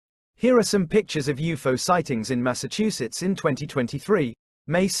Here are some pictures of UFO sightings in Massachusetts in 2023.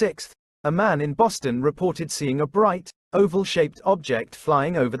 May 6. A man in Boston reported seeing a bright, oval-shaped object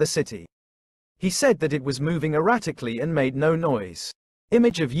flying over the city. He said that it was moving erratically and made no noise.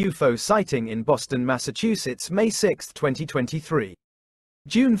 Image of UFO sighting in Boston, Massachusetts, May 6, 2023.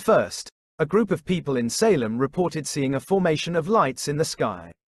 June 1. A group of people in Salem reported seeing a formation of lights in the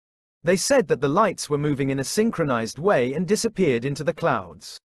sky. They said that the lights were moving in a synchronized way and disappeared into the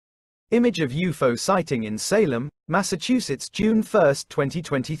clouds. Image of UFO sighting in Salem, Massachusetts, June 1,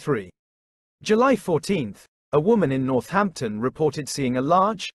 2023. July 14. A woman in Northampton reported seeing a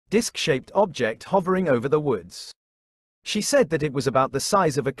large, disc-shaped object hovering over the woods. She said that it was about the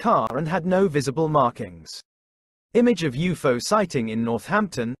size of a car and had no visible markings. Image of UFO sighting in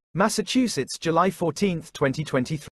Northampton, Massachusetts, July 14, 2023.